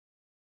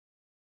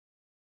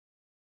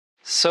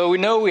So we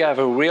know we have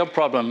a real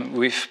problem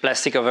with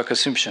plastic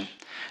overconsumption.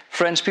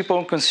 French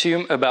people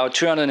consume about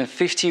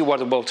 250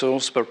 water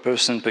bottles per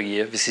person per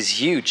year. This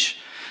is huge.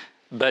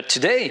 But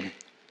today,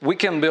 we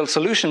can build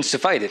solutions to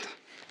fight it.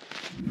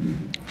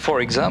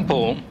 For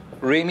example,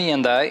 Remy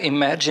and I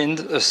imagined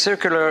a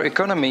circular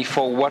economy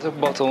for water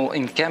bottle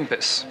in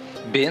campus.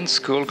 Bins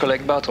could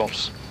collect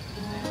bottles.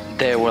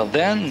 They will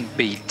then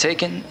be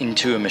taken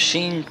into a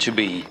machine to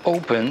be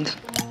opened,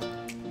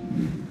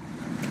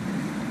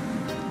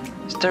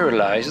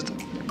 sterilized,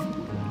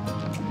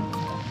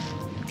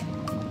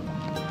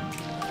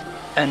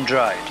 and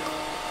dried.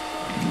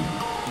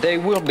 They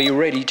will be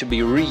ready to be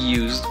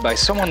reused by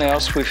someone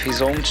else with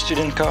his own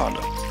student card.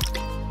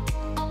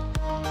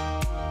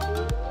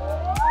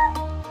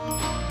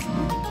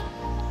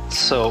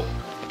 So,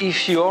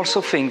 if you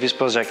also think this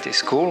project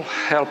is cool,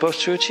 help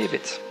us to achieve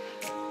it.